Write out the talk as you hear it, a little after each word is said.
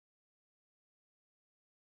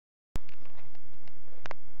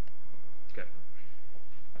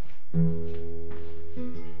My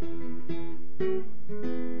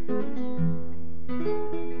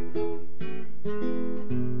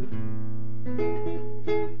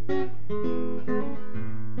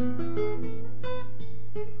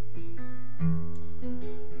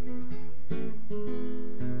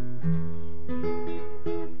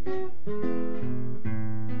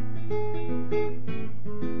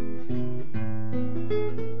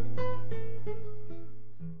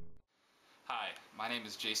name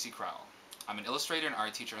is Jasey Crowl. I'm an illustrator and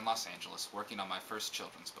art teacher in Los Angeles working on my first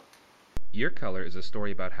children's book. Your Color is a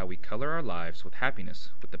story about how we color our lives with happiness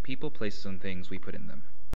with the people, places, and things we put in them.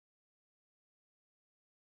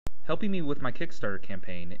 Helping me with my Kickstarter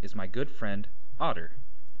campaign is my good friend, Otter.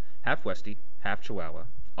 Half Westie, half Chihuahua,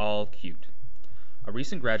 all cute. A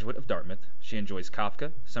recent graduate of Dartmouth, she enjoys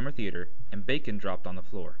Kafka, summer theater, and bacon dropped on the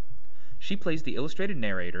floor. She plays the illustrated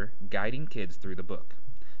narrator, guiding kids through the book.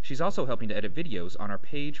 She's also helping to edit videos on our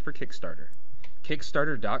page for Kickstarter.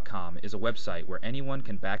 KickStarter.com is a website where anyone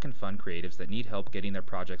can back and fund creatives that need help getting their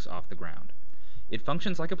projects off the ground. It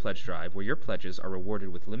functions like a pledge drive where your pledges are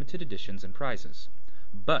rewarded with limited editions and prizes.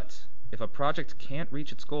 But if a project can't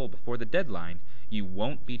reach its goal before the deadline, you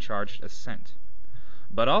won't be charged a cent.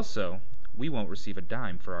 But also, we won't receive a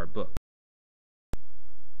dime for our book.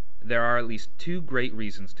 There are at least 2 great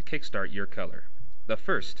reasons to kickstart Your Color. The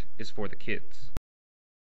first is for the kids.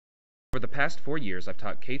 For the past 4 years, I've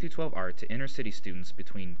taught K-12 art to inner-city students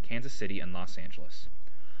between Kansas City and Los Angeles.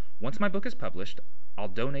 Once my book is published, I'll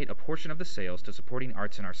donate a portion of the sales to supporting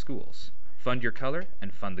arts in our schools, fund Your Color,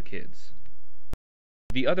 and fund the kids.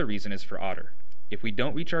 The other reason is for Otter. If we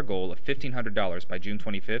don't reach our goal of $1,500 by June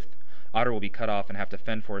 25th, Otter will be cut off and have to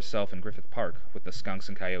fend for herself in Griffith Park with the skunks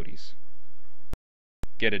and coyotes.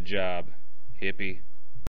 Get a job, hippie.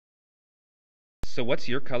 So what's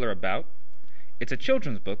Your Color about? It's a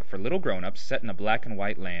children's book for little grown-ups set in a black and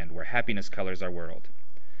white land where happiness colors our world.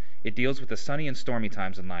 It deals with the sunny and stormy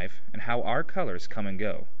times in life and how our colors come and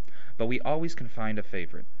go, but we always can find a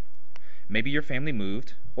favorite. Maybe your family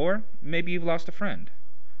moved, or maybe you've lost a friend.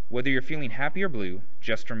 Whether you're feeling happy or blue,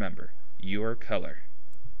 just remember, Your Color.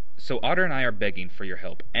 So Otter and I are begging for your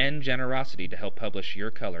help and generosity to help publish Your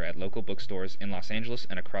Color at local bookstores in Los Angeles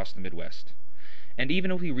and across the Midwest. And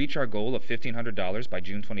even if we reach our goal of $1,500 by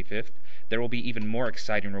June 25th, there will be even more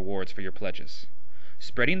exciting rewards for your pledges.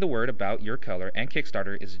 Spreading the word about Your Color and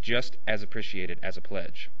Kickstarter is just as appreciated as a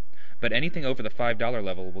pledge. But anything over the $5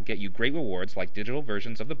 level will get you great rewards like digital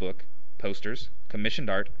versions of the book, posters, commissioned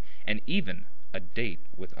art, and even a date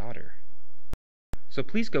with Otter. So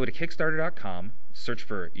please go to Kickstarter.com, search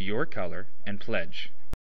for Your Color, and pledge.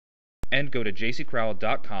 And go to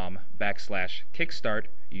JaseyCrowell.com/Kickstart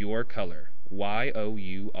Your Color.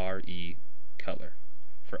 Y-O-U-R-E, Color,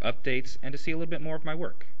 for updates and to see a little bit more of my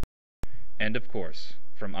work. And of course,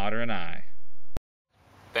 from Otter and I,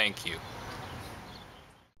 Thank you.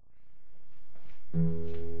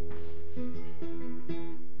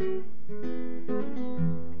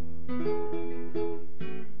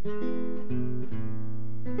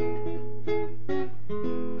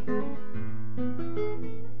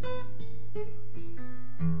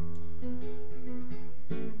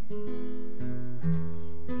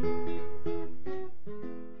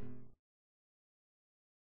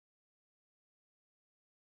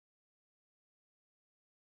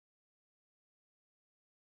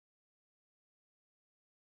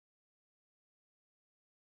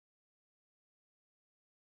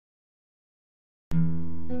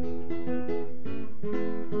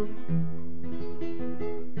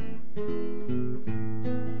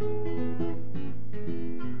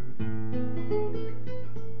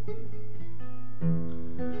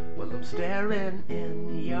 Staring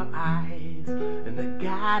in your eyes, and I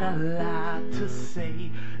got a lot to say.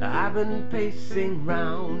 I've been pacing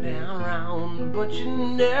round and round, but you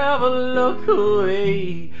never look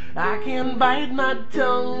away. I can bite my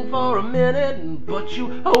tongue for a minute, but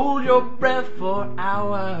you hold your breath for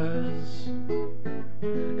hours,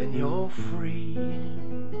 and you're free.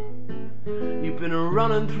 You've been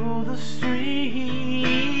running through the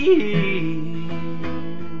streams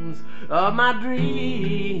of my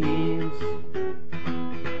dreams.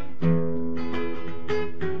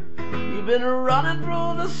 You've been running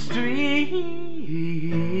through the streams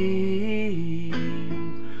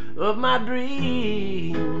of my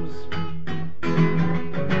dreams.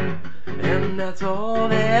 And that's all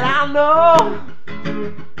that I know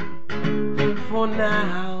for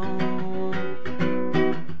now.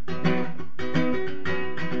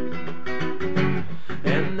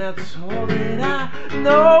 And that's all that I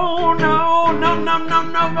know, no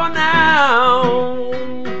for now.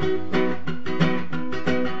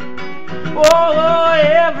 Oh,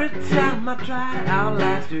 every I try to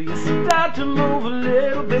outlast you, you start to move a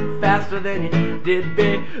little bit faster than you did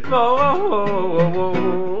before.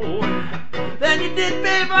 Than you did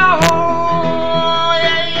before.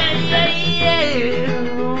 Yeah, yeah, yeah,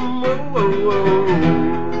 yeah. Whoa, whoa, whoa.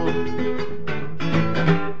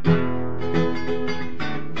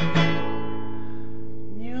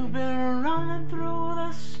 You've been running through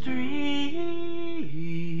the streams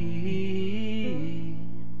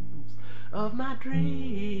of my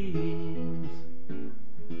dreams.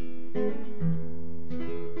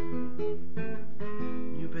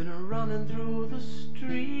 You've been running through the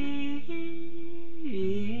streams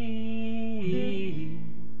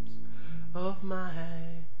of my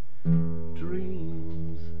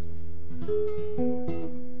dreams.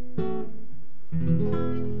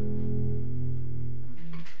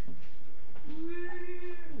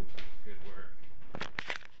 Good work.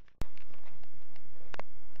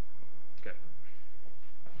 Good.